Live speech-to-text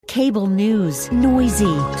Cable news,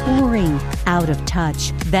 noisy, boring, out of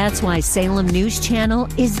touch. That's why Salem News Channel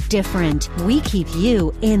is different. We keep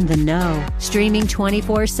you in the know. Streaming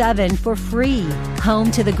 24/7 for free.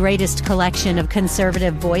 Home to the greatest collection of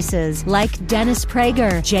conservative voices like Dennis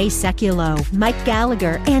Prager, Jay Sekulow, Mike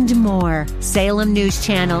Gallagher, and more. Salem News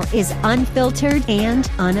Channel is unfiltered and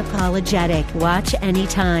unapologetic. Watch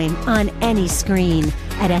anytime, on any screen,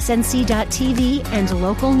 at snc.tv and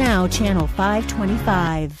Local Now Channel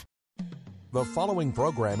 525. The following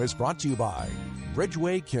program is brought to you by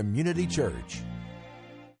Bridgeway Community Church.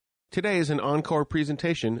 Today is an encore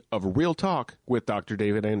presentation of Real Talk with Dr.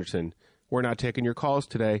 David Anderson. We're not taking your calls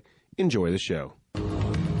today. Enjoy the show.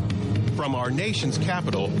 From our nation's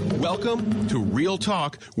capital, welcome to Real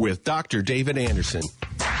Talk with Dr. David Anderson.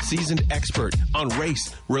 Seasoned expert on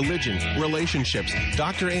race, religion, relationships,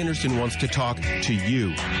 Dr. Anderson wants to talk to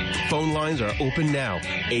you. Phone lines are open now,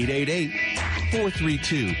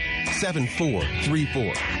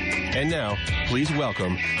 888-432-7434. And now, please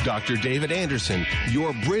welcome Dr. David Anderson,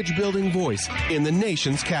 your bridge-building voice in the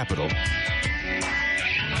nation's capital.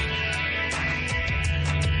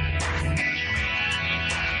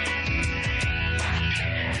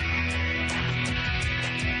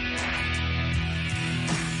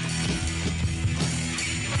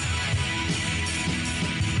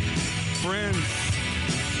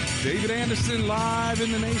 David Anderson live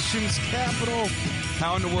in the nation's capital.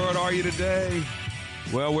 How in the world are you today?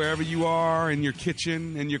 Well, wherever you are, in your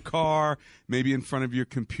kitchen, in your car, maybe in front of your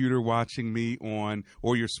computer watching me on,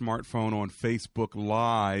 or your smartphone on Facebook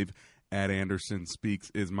Live at Anderson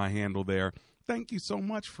Speaks is my handle there. Thank you so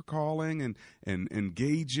much for calling and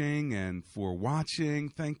engaging and for watching.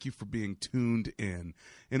 Thank you for being tuned in.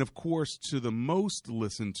 And, of course, to the most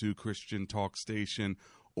listened to Christian talk station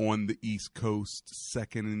on the East Coast,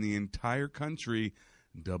 second in the entire country,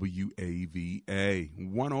 WAVA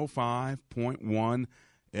 105.1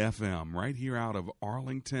 FM, right here out of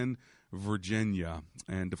Arlington, Virginia.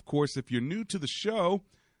 And, of course, if you're new to the show,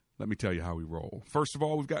 let me tell you how we roll. First of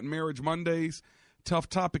all, we've got Marriage Mondays, Tough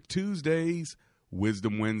Topic Tuesdays,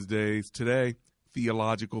 Wisdom Wednesdays, today,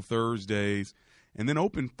 Theological Thursdays, and then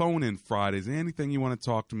open phone-in Fridays. Anything you want to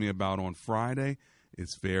talk to me about on Friday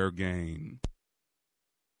is fair game.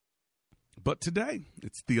 But today,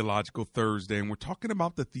 it's Theological Thursday, and we're talking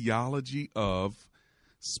about the theology of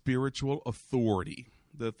spiritual authority.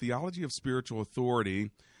 The theology of spiritual authority.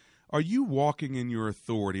 Are you walking in your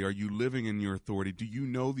authority? Are you living in your authority? Do you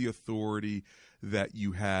know the authority that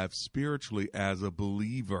you have spiritually as a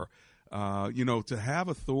believer? To have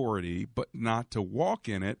authority but not to walk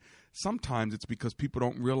in it, sometimes it's because people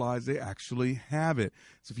don't realize they actually have it.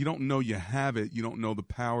 So if you don't know you have it, you don't know the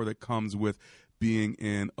power that comes with being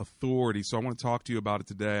in authority. So I want to talk to you about it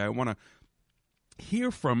today. I want to hear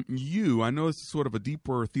from you. I know this is sort of a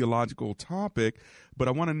deeper theological topic, but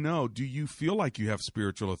I want to know, do you feel like you have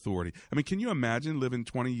spiritual authority? I mean, can you imagine living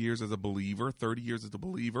 20 years as a believer, 30 years as a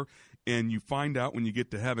believer, and you find out when you get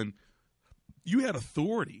to heaven, you had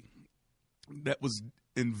authority that was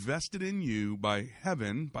invested in you by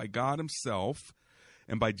heaven, by God himself,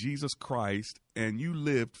 and by Jesus Christ, and you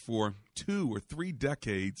lived for 2 or 3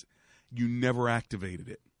 decades. You never activated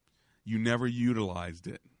it. You never utilized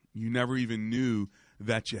it. You never even knew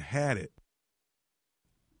that you had it.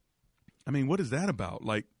 I mean, what is that about?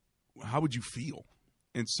 Like, how would you feel?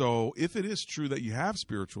 And so if it is true that you have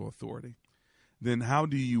spiritual authority, then how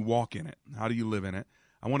do you walk in it? How do you live in it?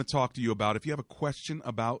 I want to talk to you about, if you have a question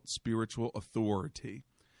about spiritual authority,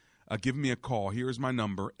 give me a call. Here's my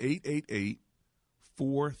number,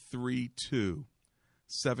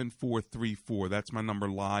 888-432-7434. That's my number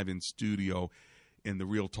live in studio, in the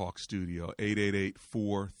Real Talk studio,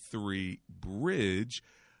 888-43-BRIDGE.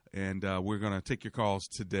 And we're going to take your calls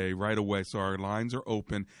today right away. So our lines are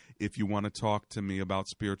open if you want to talk to me about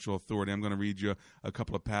spiritual authority. I'm going to read you a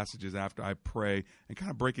couple of passages after I pray and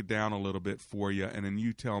kind of break it down a little bit for you. And then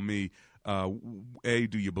you tell me, A,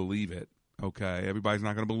 do you believe it? Okay, everybody's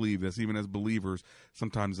not going to believe this. Even as believers,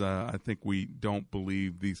 sometimes I think we don't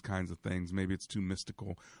believe these kinds of things. Maybe it's too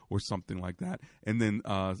mystical or something like that. And then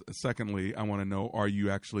secondly, I want to know, are you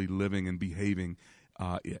actually living and behaving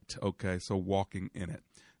it? Okay, so walking in it.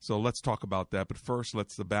 So let's talk about that. But first,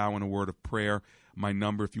 let's bow in a word of prayer. My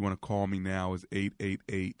number, if you want to call me now, is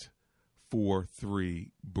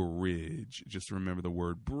 888-43-BRIDGE. Just remember the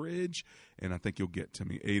word bridge, and I think you'll get to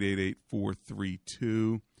me.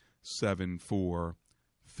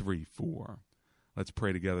 888-432-7434. Let's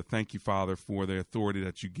pray together. Thank you, Father, for the authority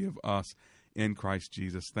that you give us in Christ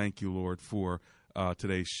Jesus. Thank you, Lord, for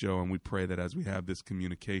today's show, and we pray that as we have this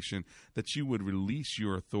communication, that you would release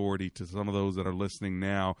your authority to some of those that are listening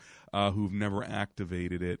now who've never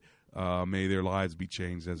activated it. May their lives be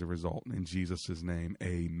changed as a result. In Jesus' name,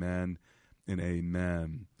 amen and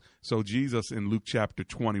amen. So Jesus in Luke chapter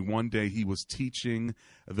 20, one day he was teaching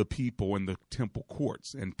the people in the temple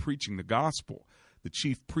courts and preaching the gospel. The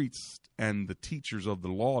chief priests and the teachers of the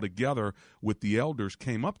law together with the elders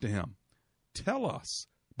came up to him. Tell us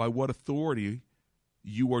by what authority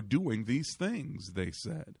you are doing these things, they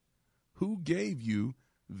said. Who gave you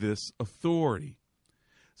this authority?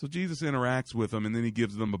 So Jesus interacts with them, and then he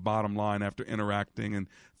gives them a bottom line after interacting and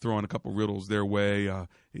throwing a couple riddles their way.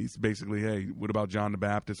 He's basically, hey, what about John the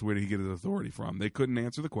Baptist? Where did he get his authority from? They couldn't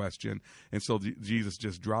answer the question, and so Jesus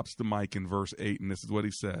just drops the mic in verse 8, and this is what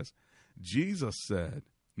he says. Jesus said,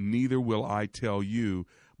 neither will I tell you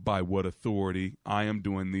by what authority I am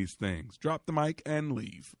doing these things. Drop the mic and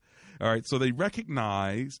leave. All right, so they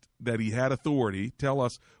recognized that he had authority. Tell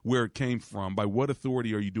us where it came from. By what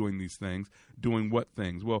authority are you doing these things? Doing what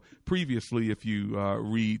things? Well, previously, if you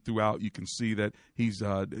read throughout, you can see that he's,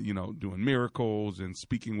 doing miracles and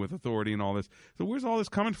speaking with authority and all this. So where's all this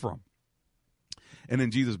coming from? And then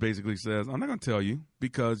Jesus basically says, I'm not going to tell you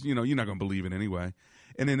because, you're not going to believe it anyway.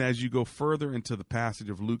 And then as you go further into the passage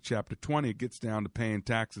of Luke chapter 20, it gets down to paying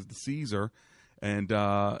taxes to Caesar. And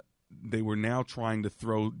they were now trying to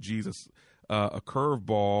throw Jesus a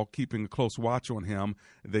curveball, keeping a close watch on him.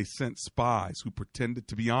 They sent spies who pretended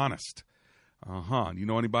to be honest. You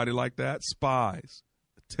know anybody like that? Spies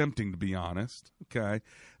attempting to be honest. Okay.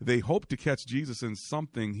 They hoped to catch Jesus in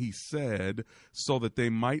something he said so that they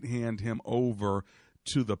might hand him over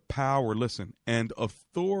to the power, and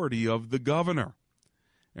authority of the governor.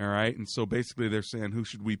 All right. And so basically they're saying, who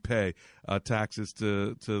should we pay taxes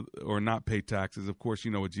to or not pay taxes? Of course,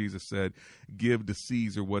 you know what Jesus said, give to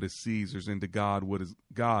Caesar what is Caesar's and to God what is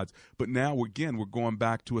God's. But now, again, we're going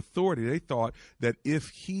back to authority. They thought that if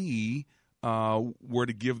he were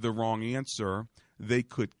to give the wrong answer, they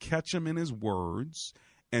could catch him in his words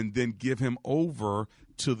and then give him over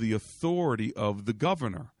to the authority of the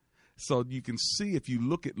governor. So you can see if you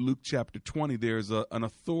look at Luke chapter 20, there's an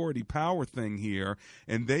authority power thing here,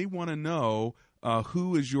 and they want to know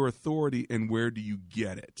who is your authority and where do you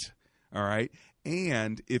get it. All right.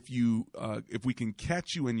 And if we can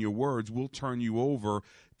catch you in your words, we'll turn you over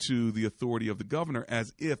to the authority of the governor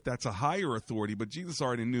as if that's a higher authority. But Jesus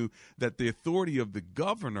already knew that the authority of the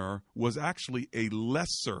governor was actually a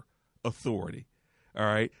lesser authority. All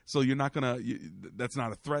right. So that's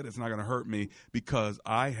not a threat. It's not going to hurt me because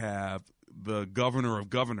I have the governor of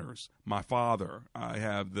governors, my father. I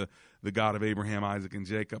have the God of Abraham, Isaac, and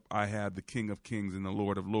Jacob. I have the King of Kings and the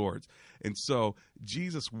Lord of Lords. And so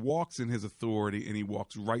Jesus walks in his authority and he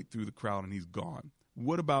walks right through the crowd and he's gone.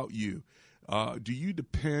 What about you? Do you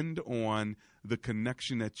depend on the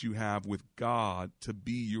connection that you have with God to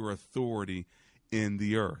be your authority in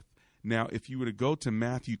the earth? Now, if you were to go to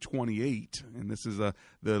Matthew 28, and this is the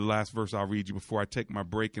last verse I'll read you before I take my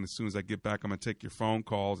break, and as soon as I get back, I'm going to take your phone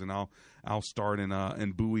calls, and I'll start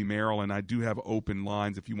in Bowie, Maryland. I do have open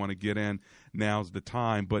lines if you want to get in. Now's the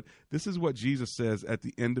time. But this is what Jesus says at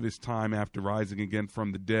the end of his time after rising again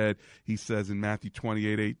from the dead. He says in Matthew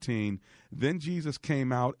 28:18, then Jesus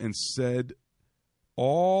came out and said,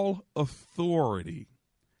 all authority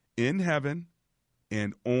in heaven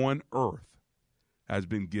and on earth has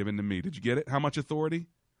been given to me. Did you get it? How much authority?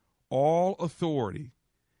 All authority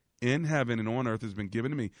in heaven and on earth has been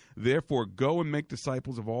given to me. Therefore, go and make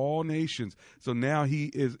disciples of all nations. So now he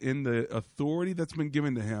is in the authority that's been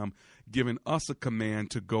given to him, giving us a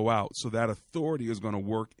command to go out. So that authority is going to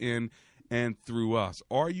work in and through us.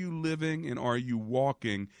 Are you living and are you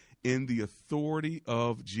walking in the authority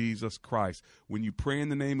of Jesus Christ? When you pray in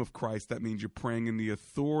the name of Christ, that means you're praying in the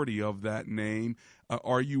authority of that name.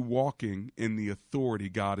 Are you walking in the authority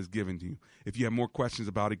God has given to you? If you have more questions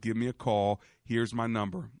about it, give me a call. Here's my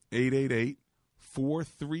number,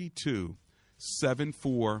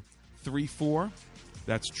 888-432-7434.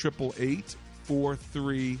 That's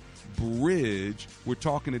 888-43-BRIDGE. We're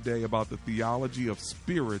talking today about the theology of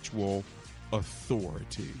spiritual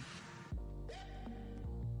authority.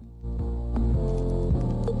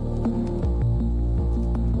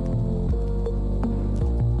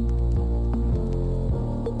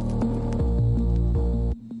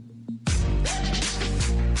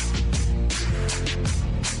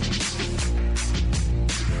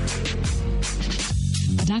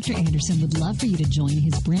 Dr. Anderson would love for you to join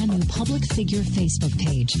his brand new public figure Facebook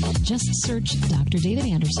page. Just search Dr. David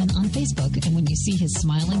Anderson on Facebook, and when you see his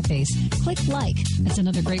smiling face, click like. That's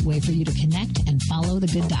another great way for you to connect and follow the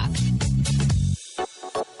good doc.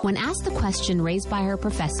 When asked the question raised by her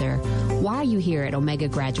professor, "Why are you here at Omega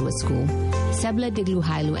Graduate School?" Sebla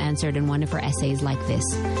Digluhailu answered in one of her essays like this: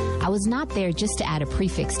 "I was not there just to add a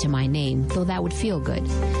prefix to my name, though that would feel good.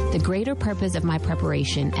 The greater purpose of my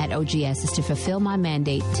preparation at OGS is to fulfill my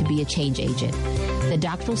mandate to be a change agent. The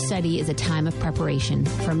doctoral study is a time of preparation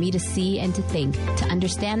for me to see and to think, to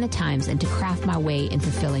understand the times, and to craft my way in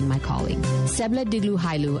fulfilling my calling." Sebla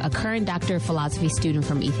Digluhailu, a current Doctor of Philosophy student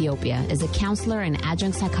from Ethiopia, is a counselor and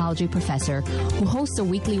adjunct psychology professor who hosts a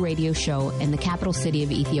weekly radio show in the capital city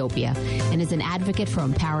of Ethiopia and is an advocate for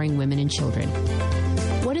empowering women and children.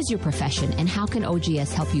 What is your profession, and how can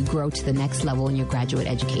OGS help you grow to the next level in your graduate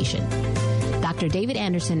education? Dr. David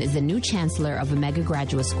Anderson is the new chancellor of Omega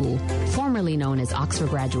Graduate School, formerly known as Oxford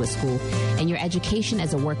Graduate School, and your education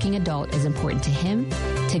as a working adult is important to him,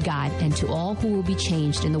 to God, and to all who will be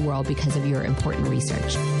changed in the world because of your important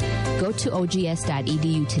research. Go to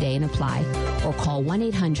ogs.edu today and apply, or call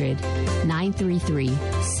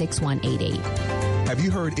 1-800-933-6188. Have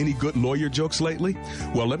you heard any good lawyer jokes lately?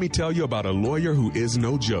 Well, let me tell you about a lawyer who is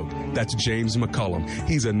no joke. That's James McCullum.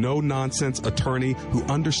 He's a no-nonsense attorney who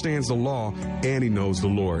understands the law and he knows the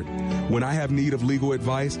Lord. When I have need of legal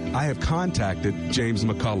advice, I have contacted James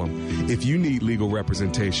McCullum. If you need legal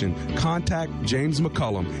representation, contact James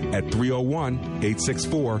McCullum at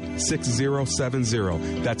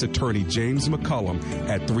 301-864-6070. That's attorney James McCullum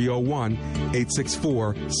at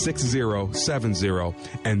 301-864-6070.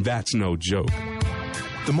 And that's no joke.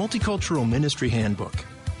 The Multicultural Ministry Handbook.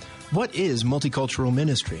 What is multicultural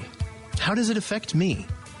ministry? How does it affect me?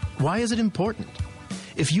 Why is it important?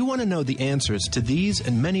 If you want to know the answers to these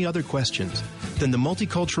and many other questions, then the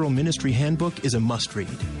Multicultural Ministry Handbook is a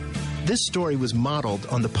must-read. This story was modeled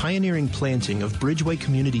on the pioneering planting of Bridgeway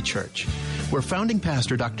Community Church, where founding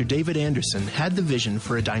pastor Dr. David Anderson had the vision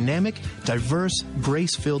for a dynamic, diverse,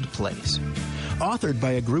 grace-filled place. Authored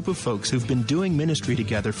by a group of folks who've been doing ministry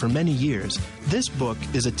together for many years, this book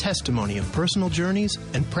is a testimony of personal journeys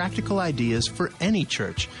and practical ideas for any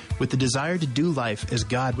church with the desire to do life as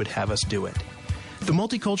God would have us do it. The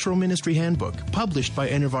Multicultural Ministry Handbook, published by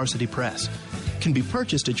InterVarsity Press, can be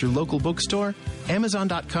purchased at your local bookstore,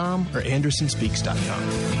 Amazon.com, or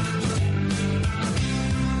AndersonSpeaks.com.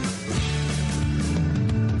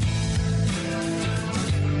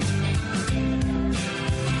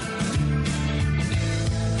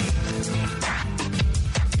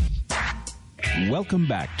 Welcome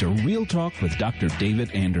back to Real Talk with Dr.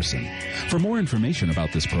 David Anderson. For more information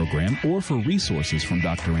about this program or for resources from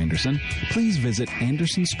Dr. Anderson, please visit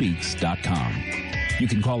AndersonSpeaks.com. You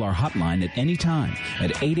can call our hotline at any time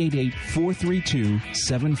at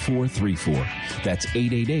 888-432-7434. That's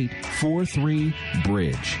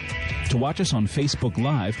 888-43-BRIDGE. To watch us on Facebook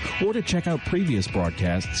Live or to check out previous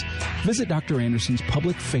broadcasts, visit Dr. Anderson's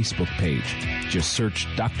public Facebook page. Just search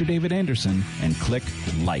Dr. David Anderson and click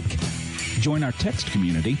like. Join our text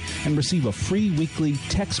community and receive a free weekly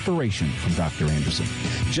textpiration from Dr. Anderson.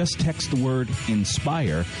 Just text the word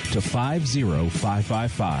INSPIRE to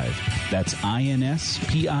 50555. That's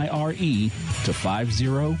INSPIRE to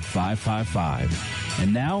 50555.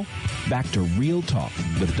 And now, back to Real Talk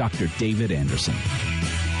with Dr. David Anderson.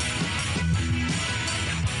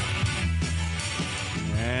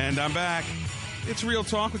 And I'm back. It's Real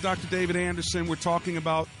Talk with Dr. David Anderson. We're talking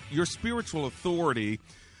about your spiritual authority.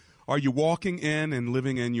 Are you walking in and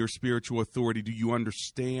living in your spiritual authority? Do you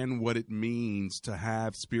understand what it means to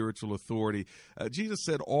have spiritual authority? Jesus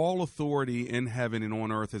said, all authority in heaven and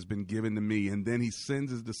on earth has been given to me. And then he sends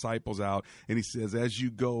his disciples out and he says, as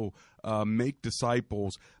you go, make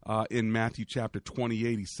disciples. In Matthew chapter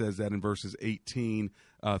 28, he says that in verses 18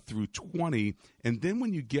 through 20. And then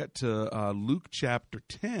when you get to Luke chapter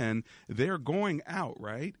 10, they're going out,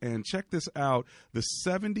 right? And check this out. The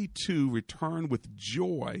 72 returned with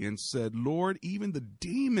joy and said, Lord, even the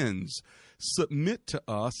demons submit to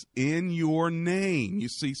us in your name. You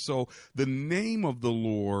see, so the name of the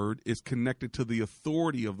Lord is connected to the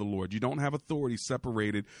authority of the Lord. You don't have authority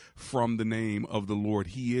separated from the name of the Lord.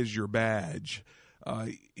 He is your badge.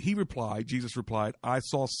 Jesus replied, I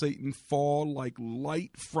saw Satan fall like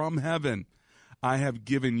light from heaven. I have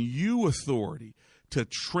given you authority to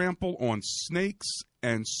trample on snakes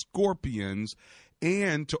and scorpions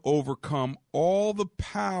and to overcome all the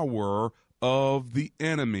power of the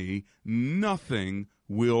enemy. Nothing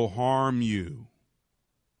will harm you.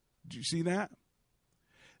 Do you see that?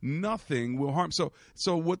 Nothing will harm. So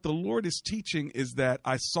what the Lord is teaching is that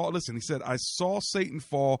he said, I saw Satan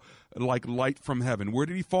fall like light from heaven. Where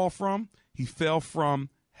did he fall from? He fell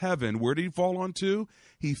from heaven. Where did he fall onto?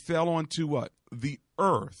 He fell onto what? The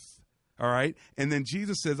earth. All right. And then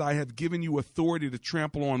Jesus says, I have given you authority to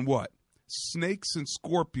trample on what? snakes and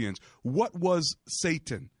scorpions. What was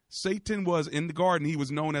Satan? Satan was in the garden. He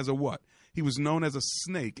was known as a what? He was known as a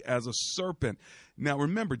snake, as a serpent. Now,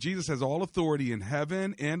 remember, Jesus has all authority in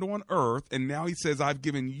heaven and on earth, and now he says, I've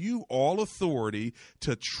given you all authority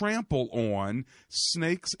to trample on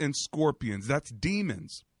snakes and scorpions. That's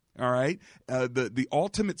demons, all right? The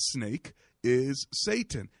ultimate snake is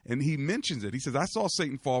Satan, and he mentions it. He says, I saw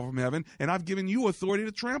Satan fall from heaven, and I've given you authority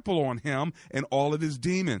to trample on him and all of his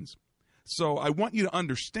demons. So I want you to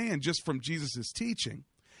understand just from Jesus' teaching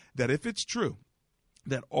that if it's true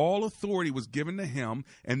that all authority was given to him,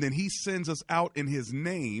 and then he sends us out in his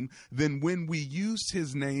name, then when we use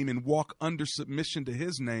his name and walk under submission to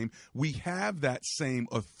his name, we have that same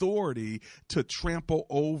authority to trample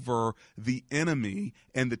over the enemy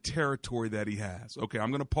and the territory that he has. Okay, I'm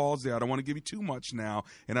going to pause there. I don't want to give you too much now,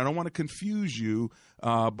 and I don't want to confuse you,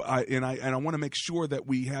 and I want to make sure that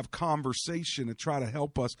we have conversation and try to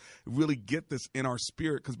help us really get this in our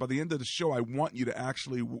spirit, because by the end of the show, I want you to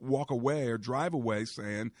actually walk away or drive away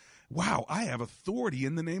saying, wow, I have authority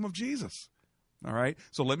in the name of Jesus. All right.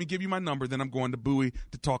 So let me give you my number. Then I'm going to Bowie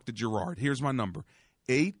to talk to Gerard. Here's my number: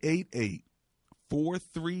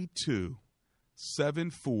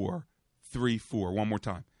 888-432-7434. One more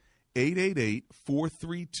time.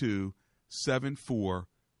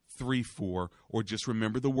 888-432-7434. Or just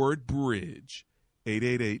remember the word bridge.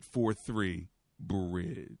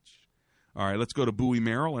 888-43-BRIDGE. All right. Let's go to Bowie,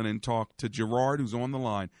 Maryland, and talk to Gerard, who's on the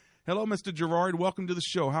line. Hello, Mr. Gerard. Welcome to the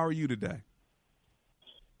show. How are you today?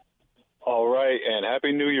 All right, and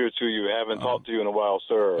Happy New Year to you. I haven't talked to you in a while,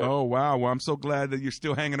 sir. Oh, wow. Well, I'm so glad that you're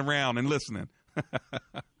still hanging around and listening.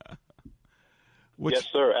 Yes,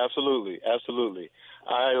 sir. Absolutely. Absolutely.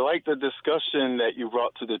 I like the discussion that you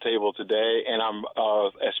brought to the table today, and I'm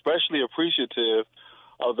especially appreciative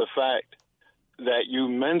of the fact that you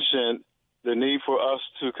mentioned the need for us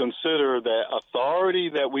to consider that authority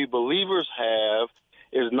that we believers have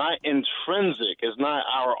is not intrinsic, it's not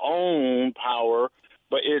our own power,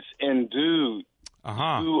 but it's endued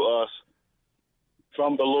to us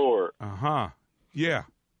from the Lord. Yeah,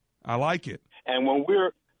 I like it. And when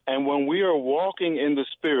we are walking in the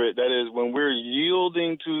Spirit, that is, when we're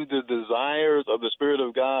yielding to the desires of the Spirit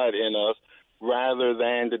of God in us rather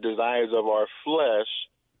than the desires of our flesh,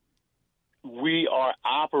 we are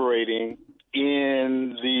operating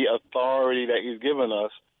in the authority that He's given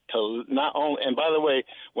us. To not only, and by the way,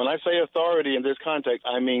 when I say authority in this context,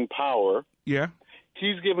 I mean power. Yeah.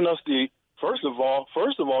 He's given us first of all,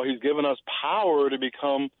 He's given us power to be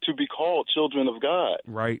called children of God.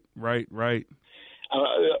 Right. It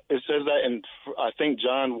says that in, I think,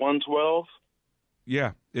 John 1:12.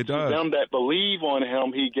 Yeah, it does. To them that believe on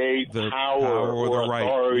Him, He gave the power or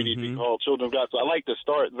authority to be called children of God. So I like to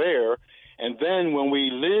start there, and then when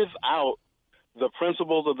we live out the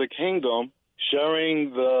principles of the kingdom,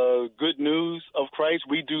 sharing the good news of Christ,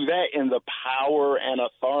 we do that in the power and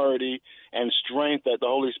authority and strength that the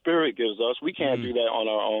Holy Spirit gives us. We can't do that on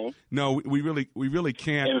our own. No, we really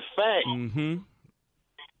can't. In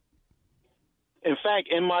fact,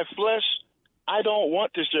 in my flesh, I don't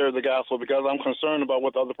want to share the gospel because I'm concerned about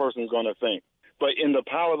what the other person is going to think. But in the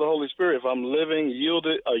power of the Holy Spirit, if I'm living a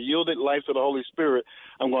yielded life to the Holy Spirit,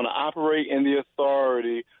 I'm going to operate in the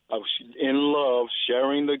authority of, in love,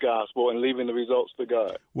 sharing the gospel and leaving the results to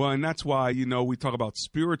God. Well, and that's why, we talk about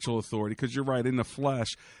spiritual authority, because you're right, in the flesh,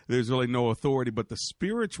 there's really no authority, but the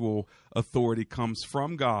spiritual authority comes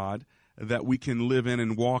from God that we can live in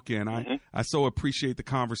and walk in. I so appreciate the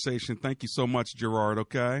conversation. Thank you so much, Gerard,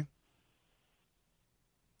 okay?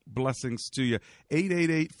 Blessings to you.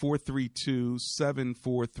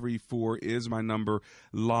 888-432-7434 is my number,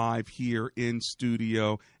 live here in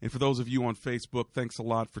studio. And for those of you on Facebook, thanks a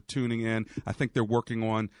lot for tuning in. I think they're working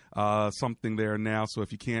on something there now, so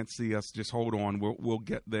if you can't see us, just hold on. We'll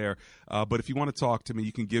get there. But if you want to talk to me,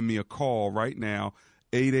 you can give me a call right now,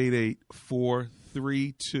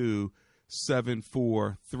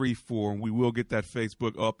 888-432-7434. And we will get that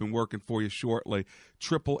Facebook up and working for you shortly.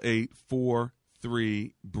 888-432-73-BRIDGE.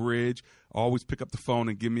 Always pick up the phone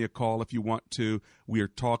and give me a call if you want to. We are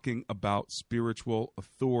talking about spiritual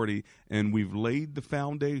authority, and we've laid the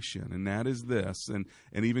foundation, and that is this. And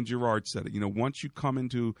even Gerard said it. Once you come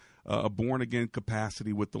into a born-again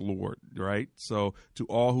capacity with the Lord, right? So to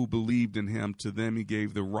all who believed in Him, to them He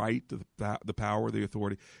gave the right, the power, the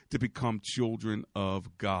authority to become children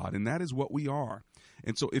of God. And that is what we are.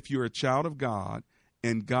 And so if you're a child of God,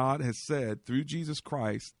 and God has said through Jesus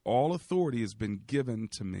Christ, all authority has been given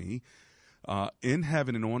to me in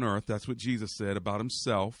heaven and on earth. That's what Jesus said about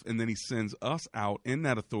Himself. And then He sends us out in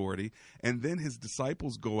that authority. And then His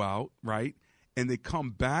disciples go out, right, and they come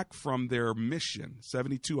back from their mission.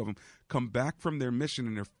 72 of them come back from their mission,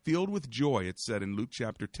 and they're filled with joy, it said in Luke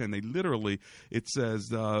chapter 10. They literally, it says,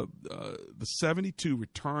 the 72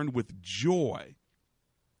 returned with joy.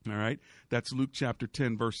 All right? That's Luke chapter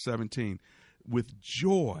 10, verse 17. With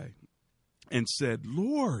joy, and said,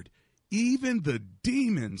 Lord, even the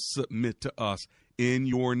demons submit to us in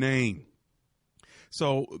your name.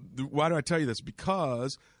 So why do I tell you this?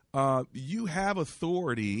 Because you have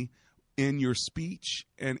authority in your speech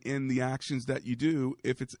and in the actions that you do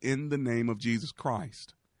if it's in the name of Jesus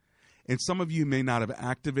Christ. And some of you may not have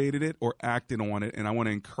activated it or acted on it, and I want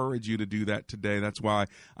to encourage you to do that today. That's why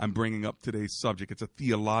I'm bringing up today's subject. It's a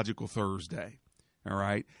Theological Thursday, all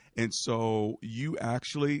right? And so you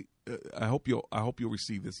actually, I hope you'll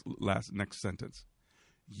receive this next sentence.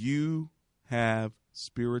 You have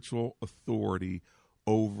spiritual authority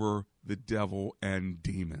over the devil and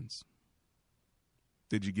demons.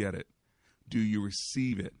 Did you get it? Do you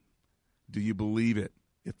receive it? Do you believe it?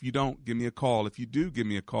 If you don't, give me a call. If you do, give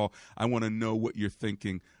me a call. I want to know what you're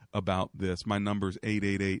thinking about this. My number is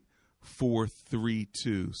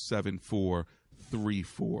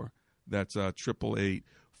 888-432-7434. That's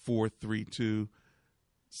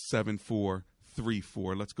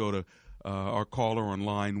 888-432-7434. Let's go to our caller on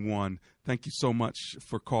line 1. Thank you so much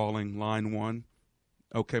for calling line 1.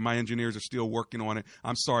 Okay, my engineers are still working on it.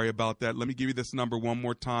 I'm sorry about that. Let me give you this number one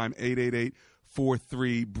more time,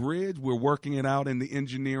 888-43-BRIDGE. We're working it out in the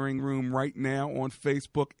engineering room right now on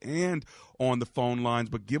Facebook and on the phone lines,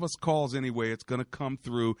 but give us calls anyway. It's going to come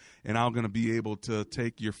through, and I'm going to be able to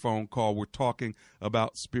take your phone call. We're talking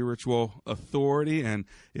about spiritual authority, and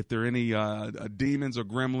if there are any demons or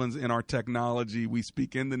gremlins in our technology, we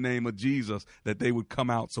speak in the name of Jesus that they would come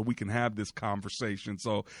out so we can have this conversation.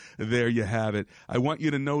 So there you have it. I want you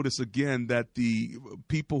to notice again that the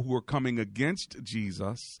people who are coming against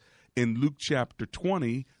Jesus in Luke chapter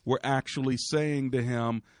 20 were actually saying to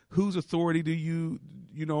him, whose authority do you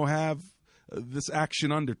have this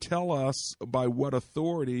action under? Tell us by what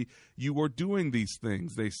authority you are doing these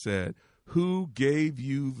things, they said. Who gave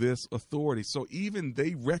you this authority? So even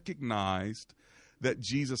they recognized that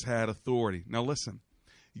Jesus had authority. Now listen,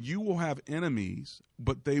 you will have enemies,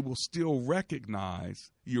 but they will still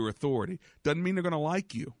recognize your authority. Doesn't mean they're going to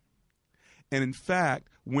like you. And in fact,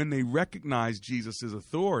 when they recognized Jesus'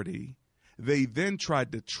 authority, they then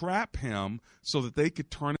tried to trap him so that they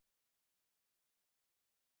could turn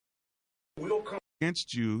will come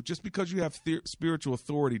against you. Just because you have spiritual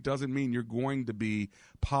authority doesn't mean you're going to be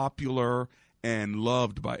popular and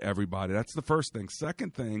loved by everybody. That's the first thing.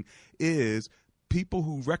 Second thing is people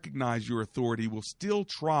who recognize your authority will still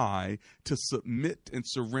try to submit and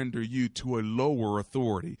surrender you to a lower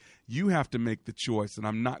authority. You have to make the choice, and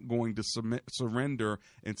I'm not going to surrender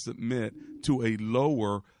and submit to a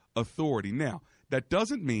lower authority. Now, that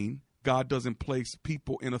doesn't mean God doesn't place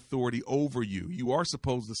people in authority over you. You are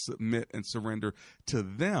supposed to submit and surrender to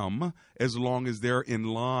them as long as they're in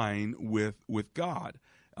line with God.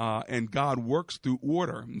 And God works through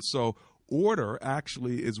order. And so order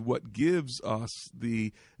actually is what gives us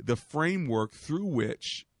the framework through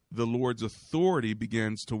which the Lord's authority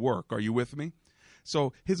begins to work. Are you with me?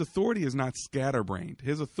 So his authority is not scatterbrained.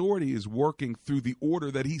 His authority is working through the order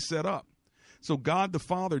that he set up. So God the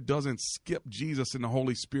Father doesn't skip Jesus and the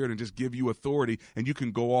Holy Spirit and just give you authority and you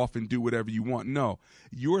can go off and do whatever you want. No,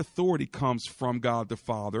 your authority comes from God the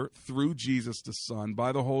Father through Jesus the Son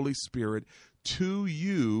by the Holy Spirit to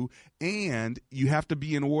you, and you have to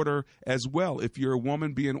be in order as well. If you're a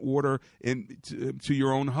woman, be in order to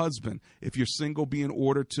your own husband. If you're single, be in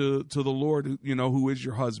order to the Lord, who is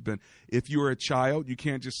your husband. If you're a child, you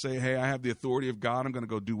can't just say, hey, I have the authority of God. I'm going to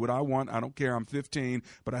go do what I want. I don't care. I'm 15,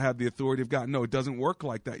 but I have the authority of God. No, it doesn't work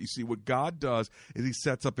like that. You see, what God does is he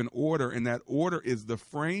sets up an order, and that order is the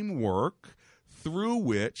framework through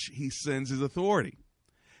which he sends his authority.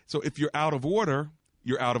 So if you're out of order,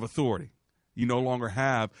 you're out of authority. You no longer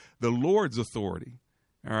have the Lord's authority,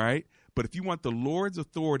 all right? But if you want the Lord's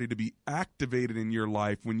authority to be activated in your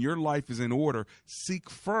life, when your life is in order, seek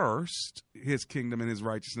first his kingdom and his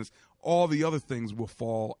righteousness. All the other things will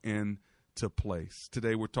fall into place.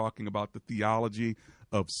 Today we're talking about the theology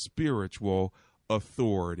of spiritual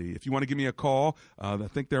authority. If you want to give me a call, I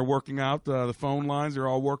think they're working out. The phone lines are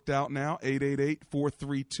all worked out now,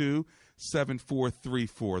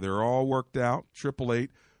 888-432-7434. They're all worked out,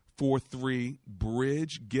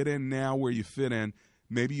 888-43-BRIDGE. Get in now where you fit in.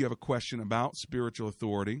 Maybe you have a question about spiritual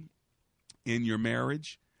authority in your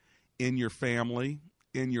marriage, in your family,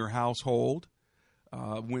 in your household.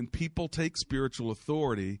 When people take spiritual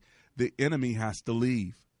authority, the enemy has to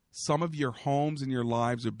leave. Some of your homes and your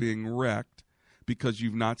lives are being wrecked because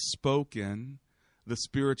you've not spoken the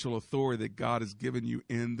spiritual authority that God has given you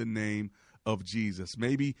in the name of Jesus.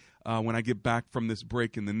 Maybe when I get back from this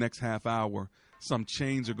break in the next half hour, some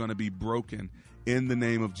chains are going to be broken in the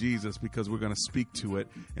name of Jesus, because we're going to speak to it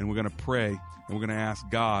and we're going to pray and we're going to ask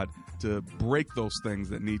God to break those things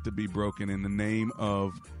that need to be broken in the name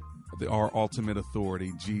of our ultimate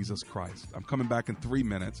authority, Jesus Christ. I'm coming back in 3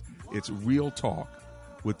 minutes. It's Real Talk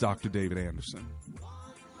with Dr. David Anderson.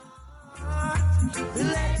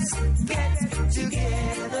 Let's get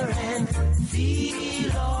together and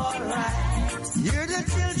feel alright. Hear the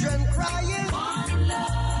children crying. One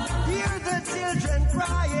love. Hear the children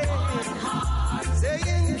crying. One heart.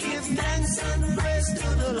 Saying, give thanks and praise to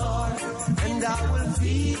the Lord, and I will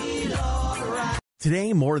feel alright.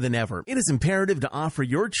 Today, more than ever, it is imperative to offer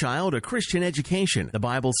your child a Christian education. The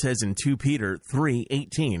Bible says in 2 Peter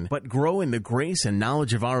 3:18, "But grow in the grace and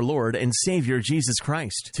knowledge of our Lord and Savior Jesus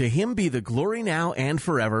Christ. To him be the glory now and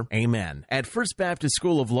forever. Amen." At First Baptist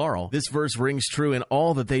School of Laurel, this verse rings true in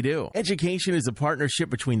all that they do. Education is a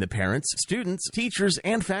partnership between the parents, students, teachers,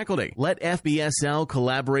 and faculty. Let FBSL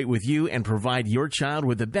collaborate with you and provide your child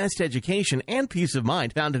with the best education and peace of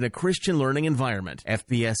mind found in a Christian learning environment.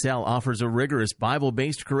 FBSL offers a rigorous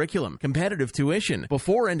Bible-based curriculum, competitive tuition,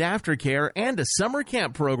 before and after care, and a summer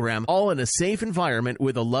camp program, all in a safe environment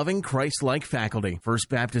with a loving, Christ-like faculty. First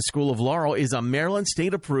Baptist School of Laurel is a Maryland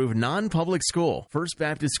state-approved non-public school. First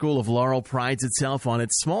Baptist School of Laurel prides itself on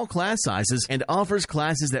its small class sizes and offers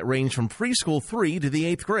classes that range from preschool 3 to the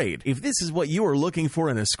 8th grade. If this is what you are looking for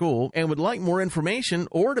in a school and would like more information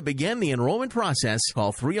or to begin the enrollment process,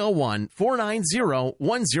 call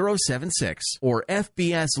 301-490-1076 or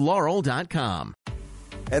fbslaurel.com.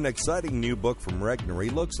 An exciting new book from Regnery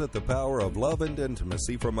looks at the power of love and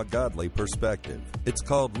intimacy from a godly perspective. It's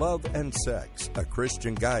called Love and Sex, a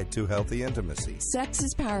Christian guide to healthy intimacy. Sex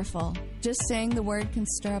is powerful. Just saying the word can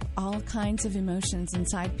stir up all kinds of emotions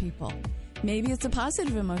inside people. Maybe it's a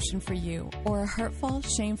positive emotion for you, or a hurtful,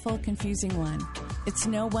 shameful, confusing one. It's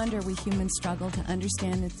no wonder we humans struggle to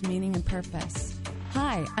understand its meaning and purpose.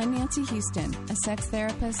 Hi, I'm Nancy Houston, a sex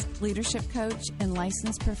therapist, leadership coach, and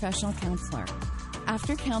licensed professional counselor.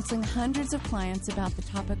 After counseling hundreds of clients about the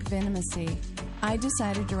topic of intimacy, I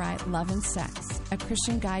decided to write Love and Sex, a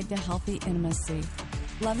Christian guide to healthy intimacy.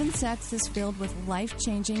 Love and Sex is filled with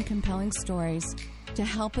life-changing, compelling stories to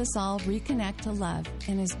help us all reconnect to love,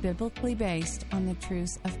 and is biblically based on the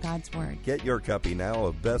truths of God's Word. Get your copy now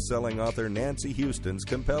of best-selling author Nancy Houston's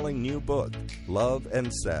compelling new book, Love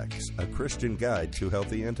and Sex, a Christian Guide to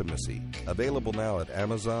Healthy Intimacy. Available now at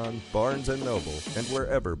Amazon, Barnes & Noble, and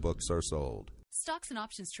wherever books are sold. Stocks and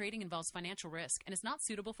options trading involves financial risk and is not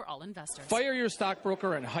suitable for all investors. Fire your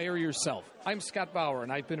stockbroker and hire yourself. I'm Scott Bauer,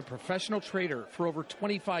 and I've been a professional trader for over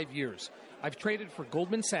 25 years. I've traded for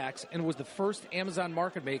Goldman Sachs and was the first Amazon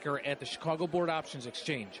market maker at the Chicago Board Options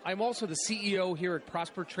Exchange. I'm also the CEO here at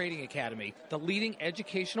Prosper Trading Academy, the leading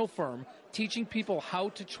educational firm teaching people how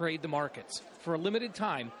to trade the markets. For a limited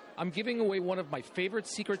time, I'm giving away one of my favorite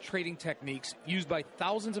secret trading techniques used by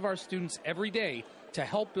thousands of our students every day to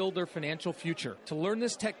help build their financial future. To learn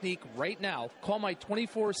this technique right now, call my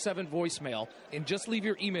 24/7 voicemail and just leave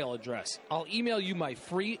your email address. I'll email you my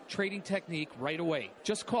free trading technique right away.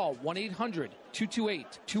 Just call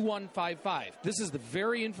 1-800-228-2155. This is the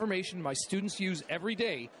very information my students use every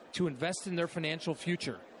day to invest in their financial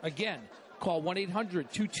future. Again, call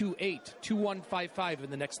 1-800-228-2155 in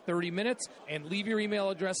the next 30 minutes and leave your email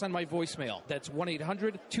address on my voicemail. That's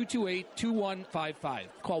 1-800-228-2155.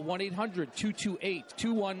 Call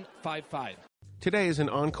 1-800-228-2155. Today is an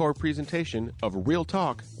encore presentation of Real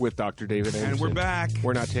Talk with Dr. David Anderson. And we're back.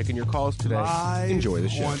 We're not taking your calls today. Live Enjoy the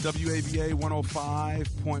show. On WAVA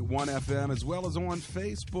 105.1 FM, as well as on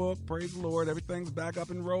Facebook. Praise the Lord. Everything's back up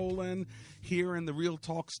and rolling here in the Real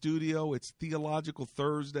Talk studio. It's Theological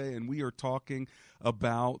Thursday, and we are talking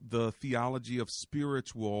about the theology of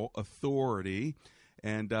spiritual authority.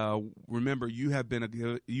 And remember, you have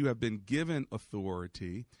been given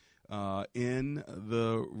authority in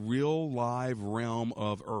the real live realm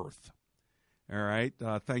of earth. All right.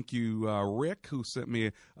 Thank you, Rick, who sent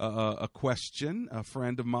me a question, a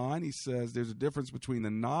friend of mine. He says there's a difference between the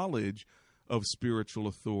knowledge of spiritual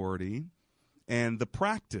authority and the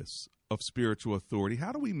practice of spiritual authority.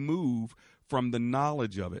 How do we move from the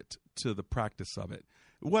knowledge of it to the practice of it?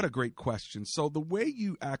 What a great question. So the way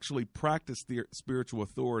you actually practice the spiritual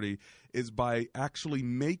authority is by actually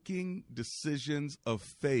making decisions of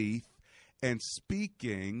faith and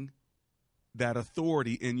speaking that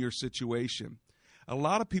authority in your situation. A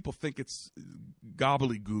lot of people think it's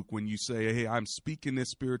gobbledygook when you say, hey, I'm speaking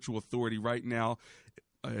this spiritual authority right now,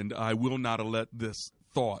 and I will not let this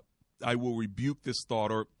thought, I will rebuke this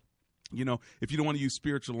thought, or You know, if you don't want to use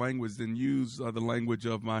spiritual language, then use the language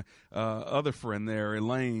of my other friend there,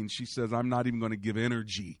 Elaine. She says, I'm not even going to give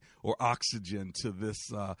energy or oxygen to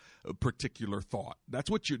this particular thought.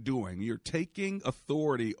 That's what you're doing. You're taking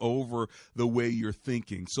authority over the way you're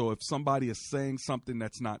thinking. So if somebody is saying something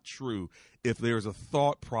that's not true, if there's a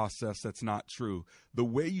thought process that's not true, the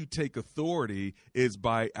way you take authority is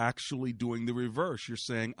by actually doing the reverse. You're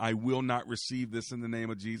saying, I will not receive this in the name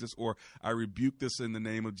of Jesus, or I rebuke this in the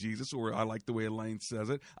name of Jesus, or I like the way Elaine says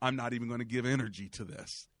it, I'm not even going to give energy to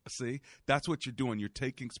this. See, that's what you're doing. You're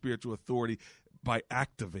taking spiritual authority by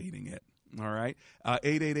activating it. All right.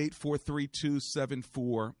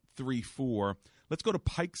 888-432-7434. Let's go to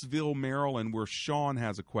Pikesville, Maryland, where Sean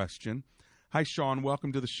has a question. Hi, Sean.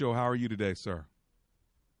 Welcome to the show. How are you today, sir?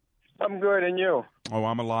 I'm good, and you? Oh,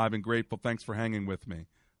 I'm alive and grateful. Thanks for hanging with me.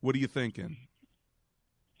 What are you thinking?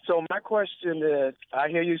 So my question is, I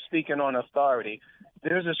hear you speaking on authority.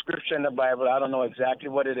 There's a scripture in the Bible, I don't know exactly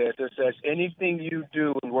what it is. It says, anything you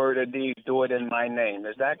do in word or deed, do it in my name.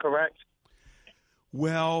 Is that correct?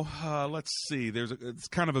 Well, let's see. It's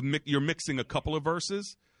kind of you're mixing a couple of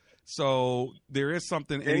verses. So there is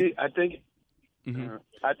something. I think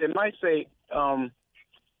it might say,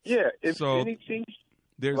 anything.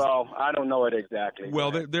 Well, I don't know it exactly.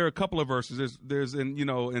 Well, there are a couple of verses. There's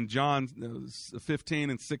in John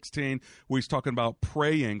 15 and 16 where he's talking about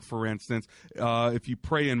praying. For instance, if you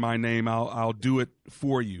pray in my name, I'll do it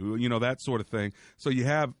for you. You know, that sort of thing. So you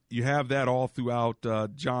have that all throughout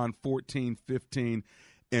John 14, 15,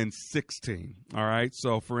 and 16. All right.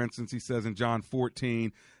 So for instance, he says in John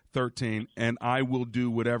 14, 13, and I will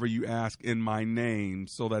do whatever you ask in my name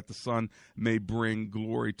so that the Son may bring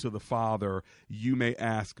glory to the Father. You may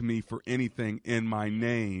ask me for anything in my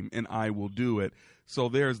name, and I will do it. So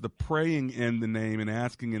there's the praying in the name and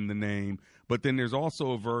asking in the name. But then there's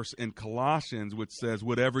also a verse in Colossians which says,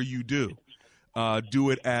 whatever you do, do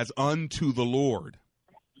it as unto the Lord.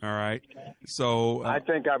 All right. So I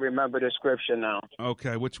think I remember the scripture now.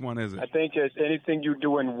 Okay. Which one is it? I think it's anything you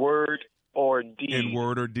do in word or deed. In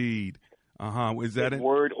word or deed. Is that in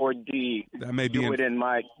word or deed? That may be do it in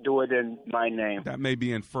my name. That may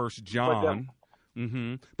be in 1 John.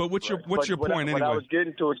 But what's your point anyway? What I was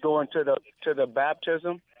getting to is going to the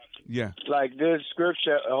baptism. Yeah. Like there's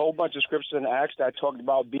scripture, a whole bunch of scriptures in Acts that talked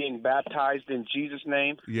about being baptized in Jesus'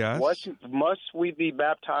 name. Yes. Must we be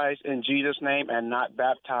baptized in Jesus' name and not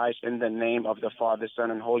baptized in the name of the Father, Son,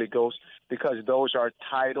 and Holy Ghost? Because those are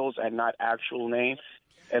titles and not actual names.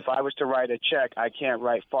 If I was to write a check, I can't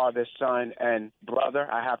write Father, Son, and Brother.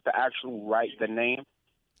 I have to actually write the name.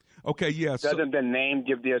 Okay, yes. Doesn't the name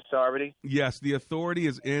give the authority? Yes, the authority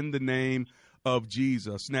is in the name of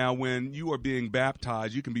Jesus. Now, when you are being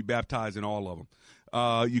baptized, you can be baptized in all of them.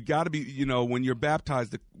 You got to be, when you're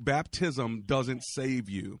baptized, the baptism doesn't save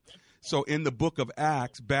you. So in the book of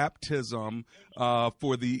Acts, baptism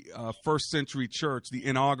for the first century church, the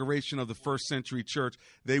inauguration of the first century church,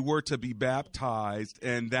 they were to be baptized,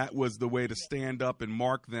 and that was the way to stand up and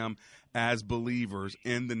mark them as believers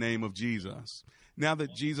in the name of Jesus. Now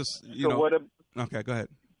that Jesus, okay, go ahead.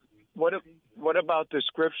 What about the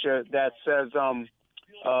scripture that says,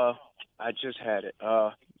 I just had it.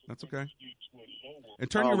 That's okay. And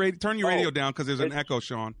turn your radio down because there's an echo,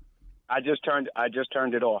 Sean. I just turned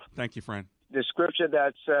it off. Thank you, friend. The scripture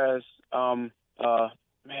that says, I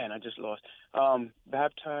just lost.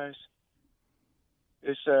 Baptized.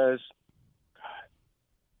 It says,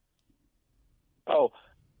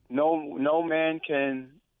 no man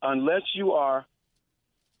can, unless you are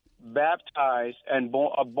baptized and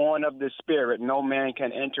born of the Spirit, no man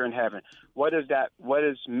can enter in heaven. What is that? What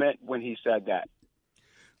is meant when he said that?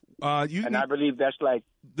 I believe that's like.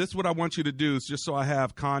 This is what I want you to do is just so I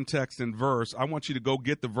have context and verse. I want you to go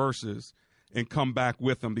get the verses and come back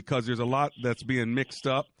with them because there's a lot that's being mixed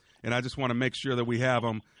up, and I just want to make sure that we have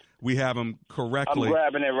them correctly. I'm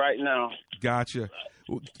grabbing it right now. Gotcha.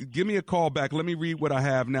 Well, give me a call back. Let me read what I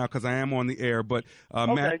have now because I am on the air. But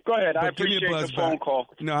okay, Matt, go ahead. I appreciate the phone call.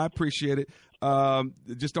 No, I appreciate it.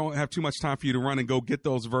 Just don't have too much time for you to run and go get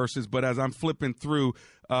those verses. But as I'm flipping through,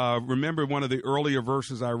 remember one of the earlier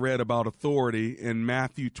verses I read about authority in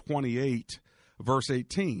Matthew 28, verse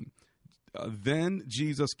 18. Then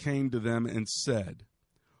Jesus came to them and said,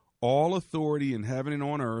 all authority in heaven and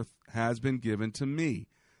on earth has been given to me.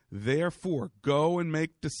 Therefore, go and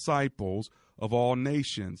make disciples of all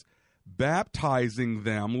nations, baptizing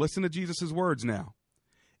them, listen to Jesus' words now,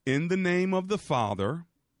 in the name of the Father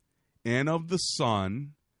and of the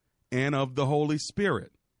Son and of the Holy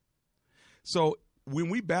Spirit. So when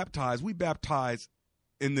we baptize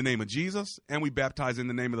in the name of Jesus, and we baptize in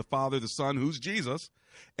the name of the Father, the Son, who's Jesus,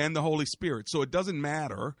 and the Holy Spirit. So it doesn't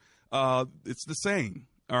matter it's the same.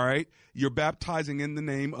 All right. You're baptizing in the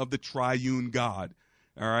name of the triune God.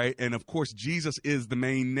 All right. And of course, Jesus is the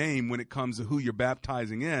main name when it comes to who you're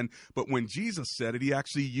baptizing in. But when Jesus said it, he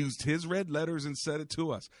actually used his red letters and said it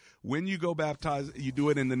to us. When you go baptize, you do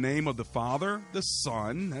it in the name of the Father, the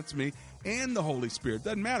Son, that's me, and the Holy Spirit.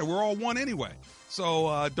 Doesn't matter. We're all one anyway.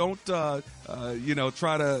 So don't,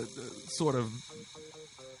 try to sort of,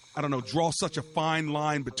 draw such a fine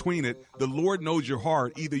line between it. The Lord knows your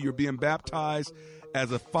heart. Either you're being baptized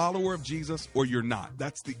as a follower of Jesus or you're not.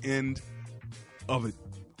 That's the end of it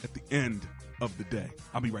at the end of the day.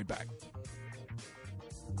 I'll be right back.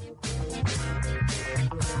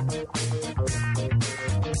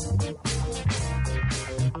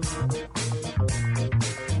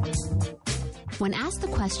 When asked the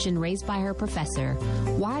question raised by her professor,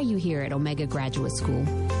 why are you here at Omega Graduate School?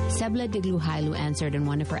 Sebla Digluhailu answered in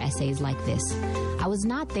one of her essays like this: I was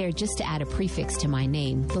not there just to add a prefix to my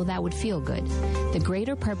name, though that would feel good. The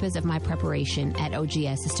greater purpose of my preparation at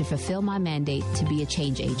OGS is to fulfill my mandate to be a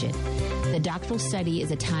change agent. The doctoral study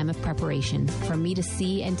is a time of preparation for me to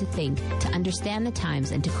see and to think, to understand the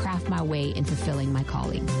times, and to craft my way in fulfilling my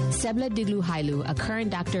calling. Sebla Digluhailu, a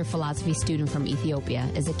current Doctor of Philosophy student from Ethiopia,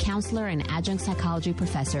 is a counselor and adjunct psychology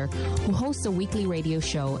professor who hosts a weekly radio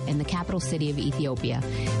show in the capital city of Ethiopia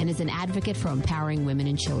and is an advocate for empowering women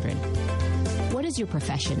and children. What is your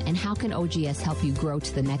profession, and how can OGS help you grow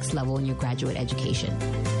to the next level in your graduate education?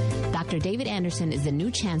 Dr. David Anderson is the new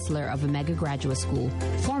chancellor of Omega Graduate School,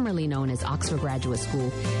 formerly known as Oxford Graduate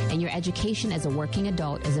School, and your education as a working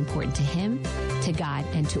adult is important to him, to God,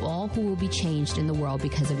 and to all who will be changed in the world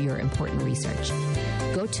because of your important research.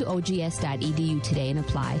 Go to ogs.edu today and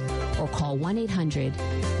apply, or call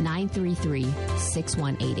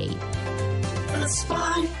 1-800-933-6188. That's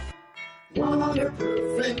fine.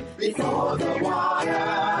 Waterproofing before the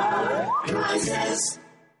water rises.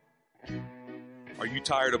 Are you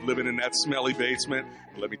tired of living in that smelly basement?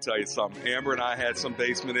 Let me tell you something. Amber and I had some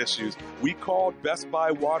basement issues. We called Best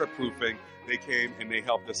Buy Waterproofing. They came and they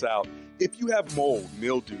helped us out. If you have mold,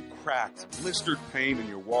 mildew, cracks, blistered paint in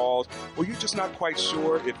your walls, or you're just not quite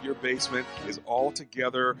sure if your basement is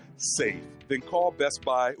altogether safe, then call Best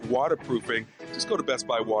Buy Waterproofing. Just go to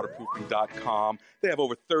bestbuywaterproofing.com. They have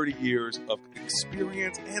over 30 years of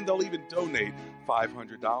experience, and they'll even donate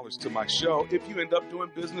 $500 to my show if you end up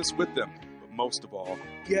doing business with them. But most of all,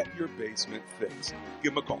 get your basement fixed.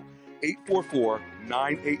 Give them a call,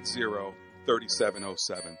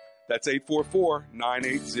 844-980-3707. That's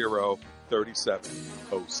 844-980-3707.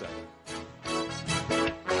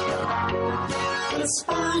 That's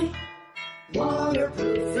fine.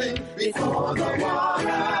 Waterproofing before the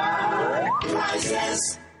water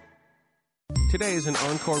rises. Today is an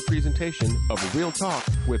encore presentation of Real Talk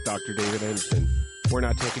with Dr. David Anderson. We're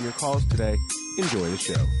not taking your calls today. Enjoy the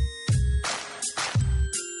show.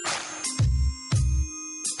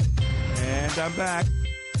 And I'm back.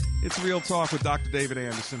 It's Real Talk with Dr. David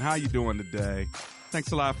Anderson. How you doing today?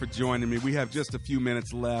 Thanks a lot for joining me. We have just a few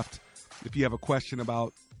minutes left. If you have a question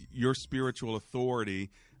about your spiritual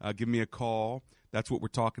authority, give me a call. That's what we're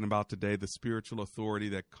talking about today, the spiritual authority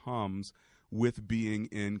that comes with being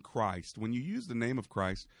in Christ. When you use the name of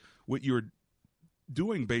Christ, what you're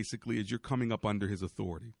doing basically is you're coming up under his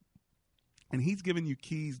authority. And he's given you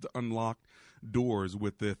keys to unlock doors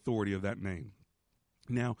with the authority of that name.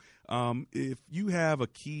 Now, if you have a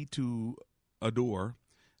key to a door,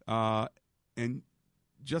 and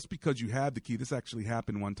just because you have the key, this actually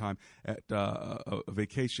happened one time at a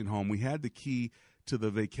vacation home. We had the key to the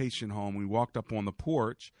vacation home. We walked up on the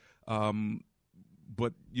porch,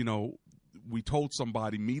 but, we told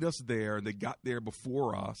somebody, meet us there, and they got there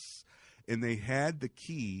before us, and they had the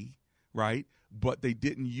key, right? But they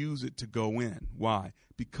didn't use it to go in. Why?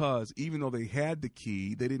 Because even though they had the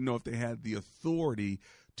key, they didn't know if they had the authority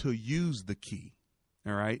to use the key.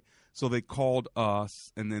 All right? So they called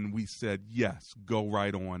us, and then we said, yes, go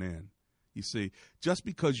right on in. You see, just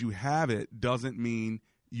because you have it doesn't mean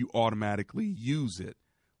you automatically use it,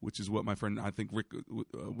 which is what my friend, I think Rick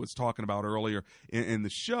was talking about earlier in the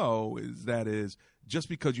show, is just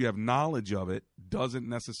because you have knowledge of it doesn't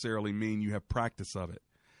necessarily mean you have practice of it.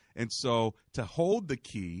 And so to hold the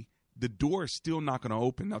key, the door is still not going to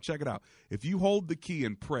open. Now check it out. If you hold the key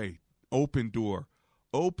and pray, open door,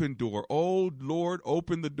 oh Lord,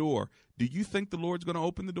 open the door. Do you think the Lord's going to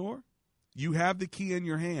open the door? You have the key in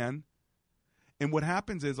your hand. And what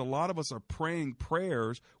happens is a lot of us are praying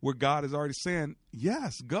prayers where God is already saying,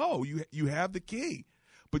 yes, go. You have the key.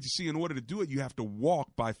 But you see, in order to do it, you have to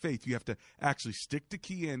walk by faith. You have to actually stick the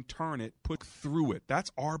key in, turn it, put through it. That's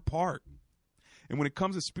our part. And when it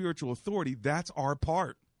comes to spiritual authority, that's our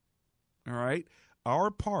part. All right? Our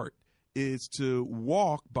part is to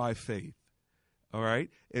walk by faith. All right?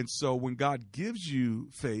 And so when God gives you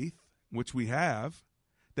faith, which we have,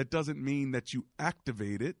 that doesn't mean that you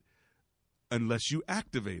activate it unless you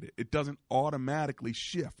activate it. It doesn't automatically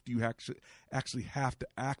shift. You actually have to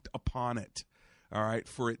act upon it, all right,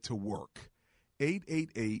 for it to work.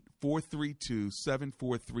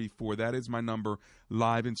 888-432-7434. That is my number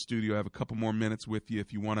live in studio. I have a couple more minutes with you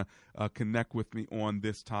if you want to connect with me on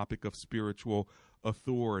this topic of spiritual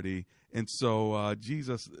authority. And so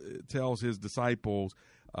Jesus tells his disciples,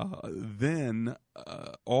 then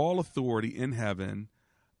all authority in heaven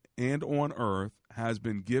and on earth has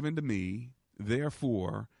been given to me.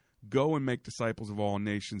 Therefore, go and make disciples of all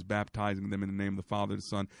nations, baptizing them in the name of the Father, the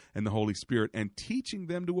Son, and the Holy Spirit, and teaching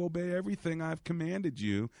them to obey everything I've commanded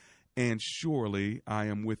you. And surely I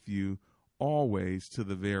am with you always to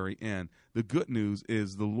the very end. The good news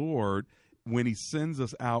is the Lord, when he sends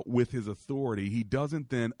us out with his authority, he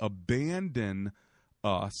doesn't then abandon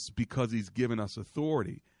us because he's given us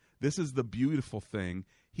authority. This is the beautiful thing.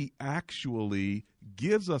 He actually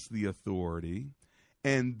gives us the authority,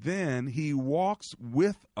 and then he walks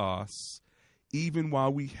with us even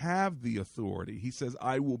while we have the authority. He says,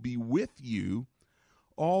 I will be with you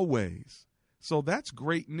always. So that's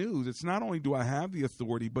great news. It's not only do I have the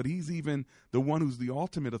authority, but he's even the one who's the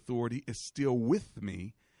ultimate authority is still with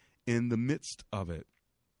me in the midst of it.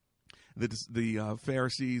 The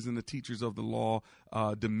Pharisees and the teachers of the law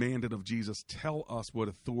demanded of Jesus, tell us what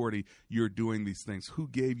authority you're doing these things. Who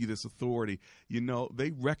gave you this authority? You know,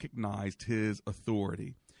 they recognized his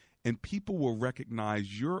authority. And people will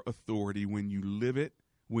recognize your authority when you live it,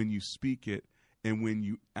 when you speak it, and when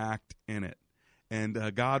you act in it. And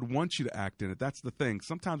God wants you to act in it. That's the thing.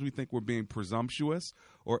 Sometimes we think we're being presumptuous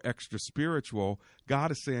or extra spiritual.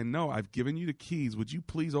 God is saying, no, I've given you the keys. Would you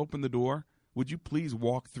please open the door? Would you please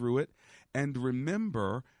walk through it? And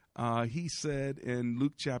remember, he said in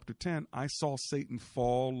Luke chapter 10, I saw Satan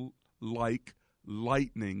fall like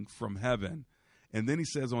lightning from heaven. And then he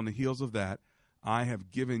says on the heels of that, I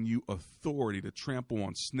have given you authority to trample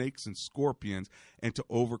on snakes and scorpions and to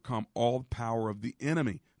overcome all the power of the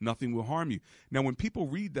enemy. Nothing will harm you. Now, when people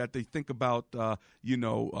read that, they think about, I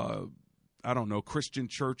don't know, Christian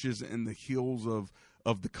churches in the hills of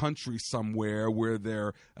the country somewhere where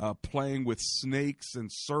they're playing with snakes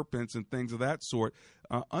and serpents and things of that sort.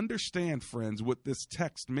 Understand, friends, what this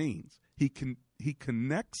text means. He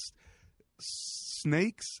connects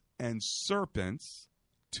snakes and serpents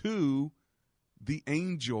to the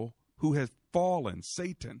angel who has fallen,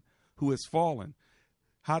 Satan, who has fallen.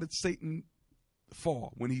 How did Satan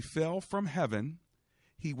fall? When he fell from heaven,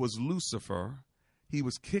 he was Lucifer. He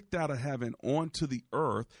was kicked out of heaven onto the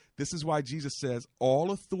earth. This is why Jesus says, all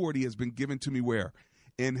authority has been given to me where?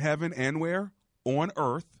 In heaven and where? On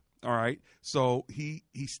earth. All right. So he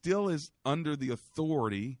still is under the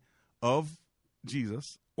authority of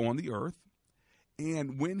Jesus on the earth.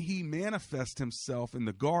 And when he manifests himself in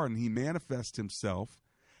the garden, he manifests himself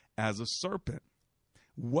as a serpent.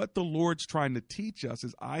 What the Lord's trying to teach us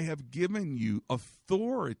is I have given you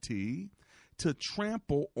authority to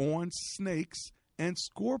trample on snakes and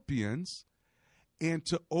scorpions and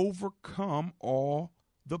to overcome all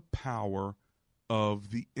the power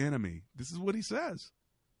of the enemy. This is what he says.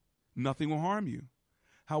 Nothing will harm you.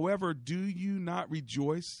 However, do you not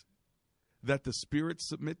rejoice that the spirits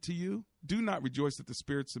submit to you? Do not rejoice that the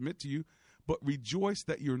spirits submit to you, but rejoice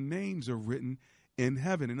that your names are written in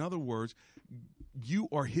heaven. In other words, you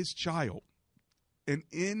are his child. And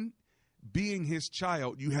in being his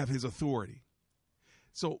child, you have his authority.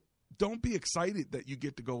 So don't be excited that you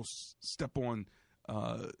get to go step on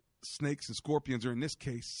snakes and scorpions, or in this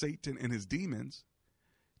case, Satan and his demons.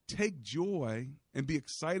 Take joy and be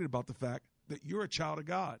excited about the fact that you're a child of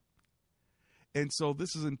God. And so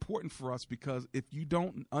this is important for us because if you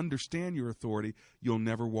don't understand your authority, you'll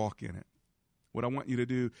never walk in it. What I want you to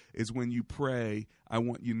do is when you pray, I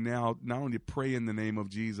want you now not only to pray in the name of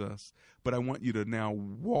Jesus, but I want you to now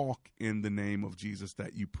walk in the name of Jesus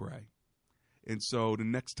that you pray. And so the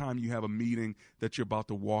next time you have a meeting that you're about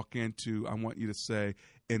to walk into, I want you to say,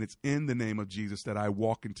 and it's in the name of Jesus that I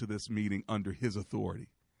walk into this meeting under his authority.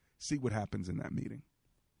 See what happens in that meeting.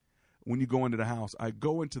 When you go into the house, I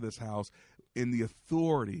go into this house in the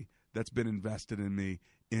authority that's been invested in me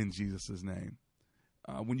in Jesus' name.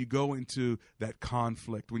 When you go into that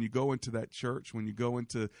conflict, when you go into that church, when you go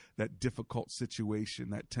into that difficult situation,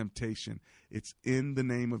 that temptation, it's in the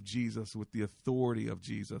name of Jesus, with the authority of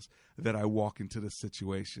Jesus, that I walk into this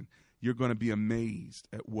situation. You're going to be amazed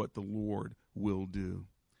at what the Lord will do.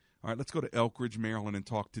 All right, let's go to Elkridge, Maryland, and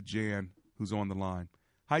talk to Jan, who's on the line.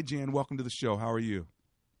 Hi, Jan. Welcome to the show. How are you?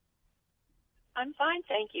 I'm fine,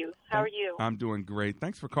 thank you. How are you? I'm doing great.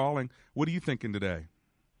 Thanks for calling. What are you thinking today?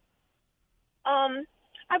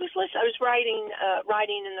 I was riding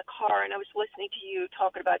in the car, and I was listening to you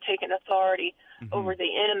talking about taking authority over the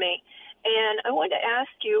enemy. And I wanted to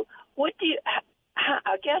ask you,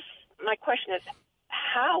 I guess my question is,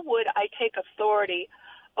 how would I take authority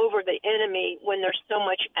over the enemy when there's so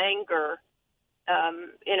much anger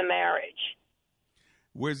in a marriage?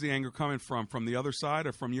 Where's the anger coming from? From the other side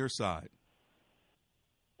or from your side?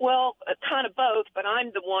 Well, kind of both, but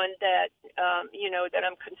I'm the one that, that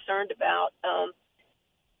I'm concerned about.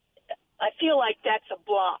 I feel like that's a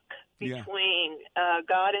block between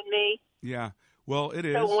God and me. Yeah. Well, it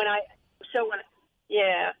is. So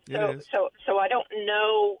I don't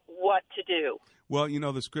know what to do. Well,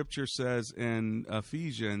 the scripture says in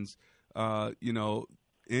Ephesians, in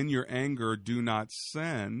your anger, do not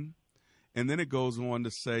sin. And then it goes on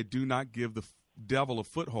to say, do not give the devil a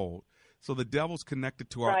foothold. So the devil's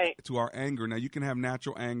connected to our anger. Now, you can have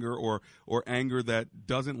natural anger or anger that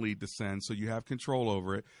doesn't lead to sin, so you have control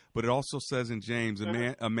over it. But it also says in James,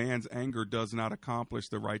 a man's anger does not accomplish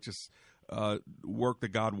the righteous work that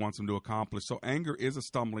God wants him to accomplish. So anger is a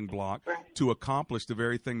stumbling block to accomplish the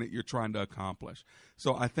very thing that you're trying to accomplish.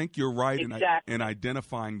 So I think you're right in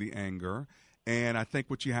identifying the anger. And I think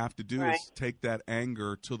what you have to do is take that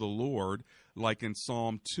anger to the Lord. Like in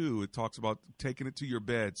Psalm 2, it talks about taking it to your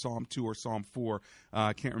bed, Psalm 2 or Psalm 4.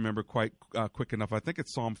 I can't remember quite quick enough. I think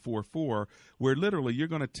it's Psalm 4:4, where literally you're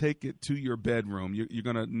going to take it to your bedroom. You're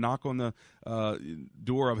going to knock on the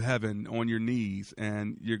door of heaven on your knees,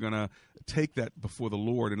 and you're going to take that before the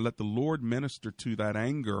Lord and let the Lord minister to that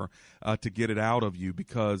anger to get it out of you,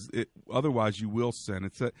 because otherwise you will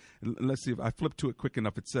sin. Let's see if I flip to it quick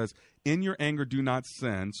enough. It says, in your anger do not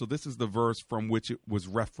sin. So this is the verse from which it was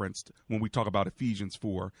referenced when we talk about Ephesians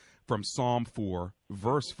 4, from Psalm 4,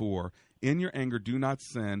 verse 4. In your anger do not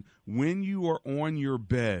sin. When you are on your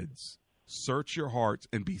beds, search your hearts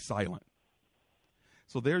and be silent.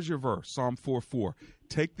 So there's your verse, Psalm 4:4.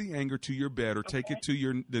 Take the anger to your bed, or take it to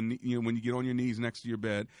when you get on your knees next to your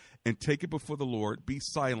bed, and take it before the Lord. Be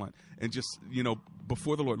silent and just,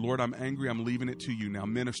 before the Lord. Lord, I'm angry. I'm leaving it to you. Now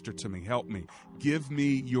minister to me. Help me. Give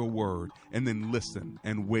me your word. And then listen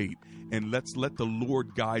and wait. And let's let the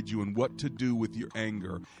Lord guide you in what to do with your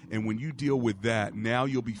anger. And when you deal with that, now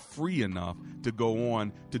you'll be free enough to go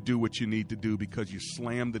on to do what you need to do, because you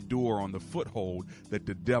slammed the door on the foothold that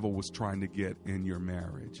the devil was trying to get in your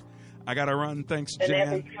marriage. I got to run. Thanks,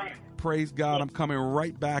 Jan. Praise God. I'm coming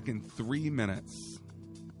right back in 3 minutes.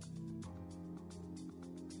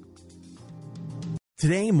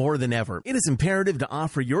 Today, more than ever, it is imperative to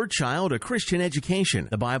offer your child a Christian education.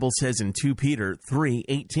 The Bible says in 2 Peter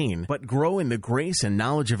 3:18, but grow in the grace and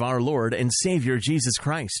knowledge of our Lord and Savior Jesus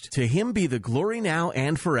Christ. To him be the glory now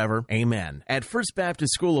and forever. Amen. At First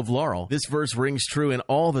Baptist School of Laurel, this verse rings true in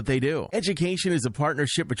all that they do. Education is a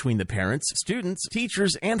partnership between the parents, students,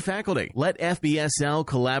 teachers, and faculty. Let FBSL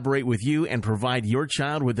collaborate with you and provide your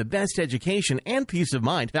child with the best education and peace of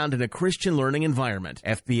mind found in a Christian learning environment.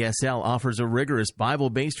 FBSL offers a rigorous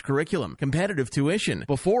Bible-based curriculum, competitive tuition,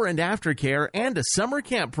 before and after care, and a summer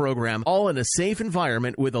camp program, all in a safe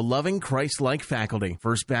environment with a loving Christ-like faculty.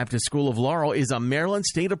 First Baptist School of Laurel is a Maryland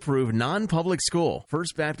state-approved non-public school.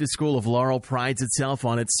 First Baptist School of Laurel prides itself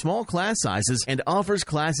on its small class sizes and offers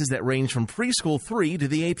classes that range from preschool 3 to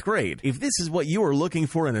the 8th grade. If this is what you are looking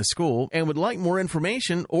for in a school and would like more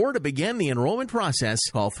information or to begin the enrollment process,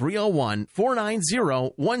 call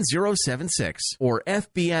 301-490-1076 or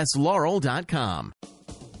fbslaurel.com.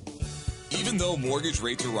 Even though mortgage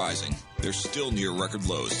rates are rising, they're still near record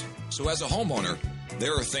lows. So as a homeowner,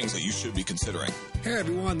 there are things that you should be considering. Hey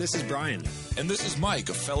everyone, this is Brian. And this is Mike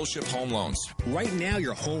of Fellowship Home Loans. Right now,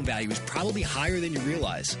 your home value is probably higher than you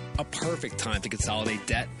realize. A perfect time to consolidate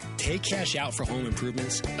debt, take cash out for home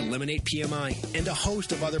improvements, eliminate PMI, and a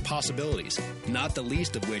host of other possibilities, not the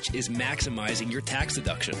least of which is maximizing your tax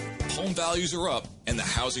deduction. Home values are up and the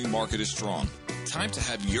housing market is strong. Time to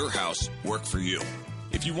have your house work for you.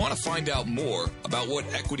 If you want to find out more about what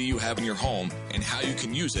equity you have in your home and how you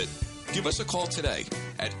can use it, give us a call today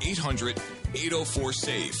at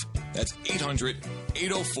 800-804-SAVE. That's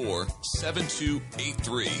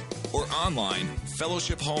 800-804-7283 or online,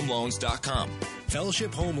 fellowshiphomeloans.com.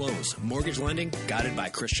 Fellowship Home Loans, mortgage lending guided by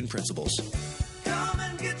Christian principles. Come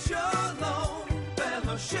and get your loan,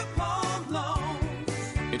 Fellowship Home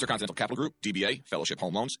Loans. Intercontinental Capital Group, DBA, Fellowship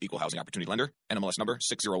Home Loans, Equal Housing Opportunity Lender, NMLS number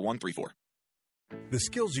 60134. The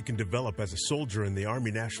skills you can develop as a soldier in the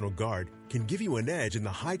Army National Guard can give you an edge in the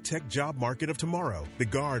high-tech job market of tomorrow. The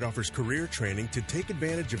Guard offers career training to take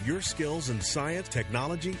advantage of your skills in science,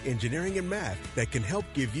 technology, engineering, and math that can help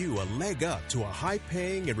give you a leg up to a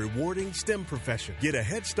high-paying and rewarding STEM profession. Get a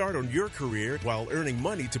head start on your career while earning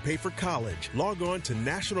money to pay for college. Log on to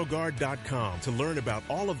NationalGuard.com to learn about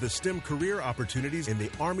all of the STEM career opportunities in the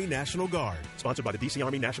Army National Guard. Sponsored by the D.C.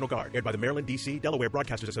 Army National Guard. Aired by the Maryland, D.C., Delaware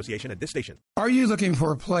Broadcasters Association and this station. Are you looking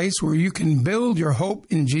for a place where you can build your hope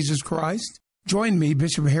in Jesus Christ? Join me,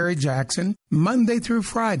 Bishop Harry Jackson, Monday through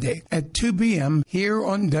Friday at 2 p.m. here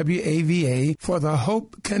on WAVA for the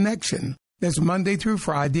Hope Connection. That's Monday through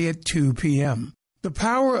Friday at 2 p.m. The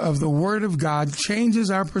power of the Word of God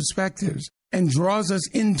changes our perspectives and draws us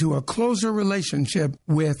into a closer relationship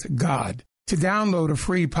with God. To download a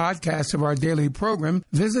free podcast of our daily program,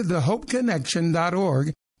 visit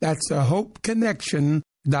thehopeconnection.org. That's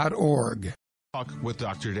thehopeconnection.org. Talk with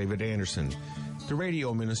Dr. David Anderson. The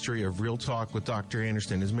radio ministry of Real Talk with Dr.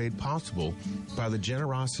 Anderson is made possible by the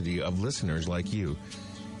generosity of listeners like you.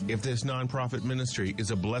 If this nonprofit ministry is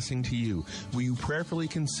a blessing to you, will you prayerfully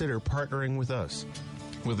consider partnering with us?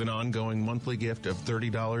 With an ongoing monthly gift of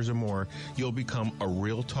 $30 or more, you'll become a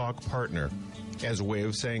Real Talk partner. As a way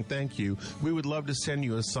of saying thank you, we would love to send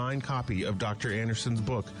you a signed copy of Dr. Anderson's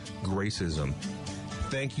book, Gracism.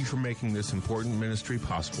 Thank you for making this important ministry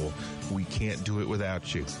possible. We can't do it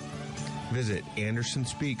without you. Visit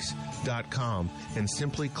AndersonSpeaks.com and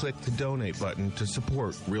simply click the donate button to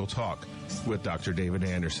support Real Talk with Dr. David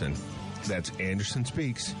Anderson. That's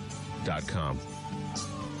AndersonSpeaks.com.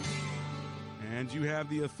 And you have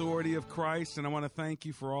the authority of Christ, and I want to thank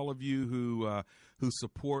you for all of you who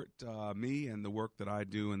support me and the work that I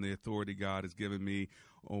do and the authority God has given me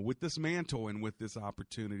with this mantle and with this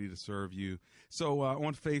opportunity to serve you. So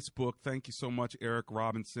on Facebook, thank you so much, Eric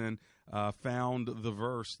Robinson, found the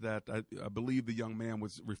verse that I believe the young man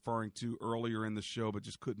was referring to earlier in the show, but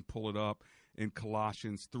just couldn't pull it up, in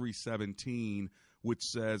Colossians 3:17, which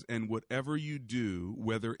says, "And whatever you do,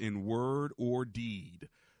 whether in word or deed,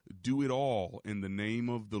 do it all in the name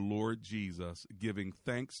of the Lord Jesus, giving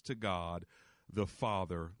thanks to God the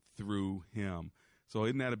Father through him." So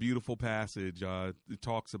isn't that a beautiful passage? It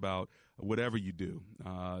talks about whatever you do,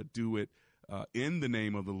 do it in the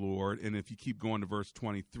name of the Lord. And if you keep going to verse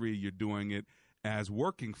 23, you're doing it as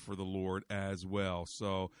working for the Lord as well.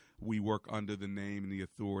 So we work under the name and the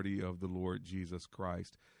authority of the Lord Jesus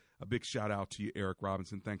Christ. A big shout out to you, Eric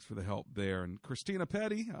Robinson. Thanks for the help there. And Christina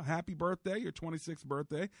Petty, a happy birthday, your 26th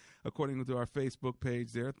birthday, according to our Facebook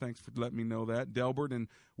page there. Thanks for letting me know that. Delbert in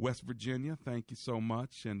West Virginia, thank you so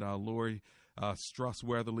much. And Lori Struss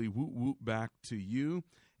Weatherly, whoop, whoop, back to you.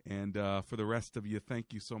 And for the rest of you,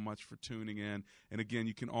 thank you so much for tuning in. And again,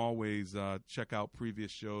 you can always check out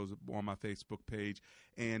previous shows on my Facebook page.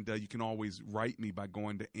 And you can always write me by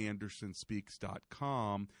going to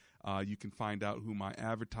AndersonSpeaks.com. You can find out who my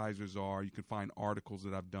advertisers are. You can find articles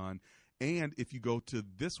that I've done. And if you go to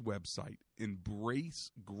this website,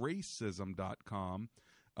 EmbraceGracism.com,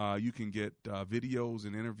 you can get videos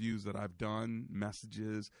and interviews that I've done,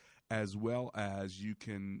 messages, as well as you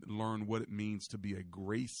can learn what it means to be a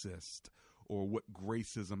gracist, or what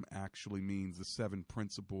gracism actually means, the 7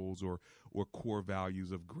 principles or core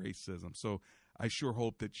values of gracism. So I sure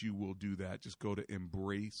hope that you will do that. Just go to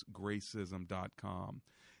EmbraceGracism.com.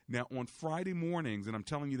 Now, on Friday mornings, and I'm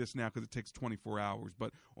telling you this now because it takes 24 hours,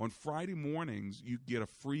 but on Friday mornings, you get a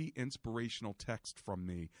free inspirational text from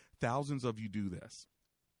me. Thousands of you do this.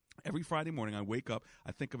 Every Friday morning, I wake up,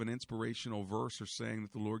 I think of an inspirational verse or saying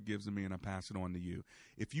that the Lord gives to me, and I pass it on to you.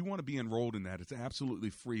 If you want to be enrolled in that, it's absolutely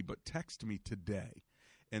free, but text me today.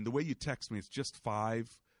 And the way you text me, it's just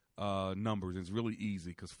 5 numbers. It's really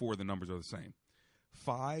easy because 4 of the numbers are the same.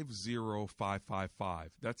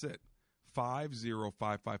 50555. That's it.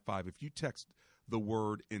 50555. If you text the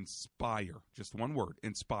word INSPIRE, just one word,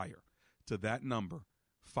 INSPIRE, to that number,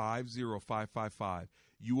 50555,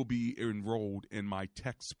 you will be enrolled in my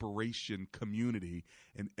Texpiration community.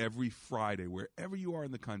 And every Friday, wherever you are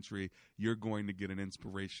in the country, you're going to get an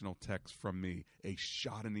inspirational text from me, a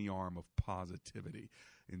shot in the arm of positivity.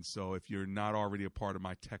 And so if you're not already a part of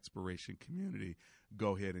my Texpiration community,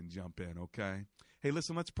 go ahead and jump in, okay? Hey,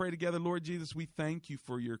 listen, let's pray together. Lord Jesus, we thank you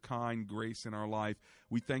for your kind grace in our life.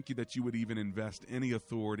 We thank you that you would even invest any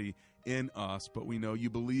authority in us, but we know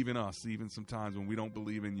you believe in us even sometimes when we don't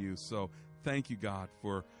believe in you. So thank you, God,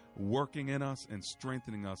 for working in us and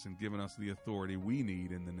strengthening us and giving us the authority we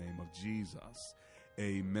need in the name of Jesus.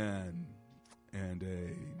 Amen and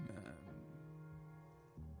amen.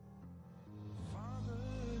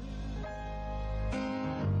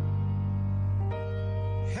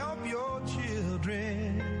 Help your children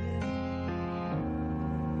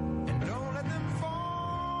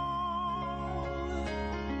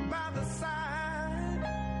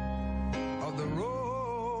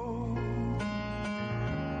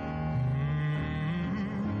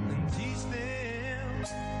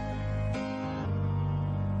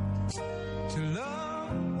to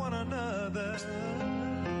love one another,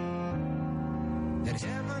 that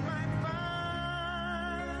heaven might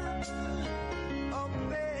find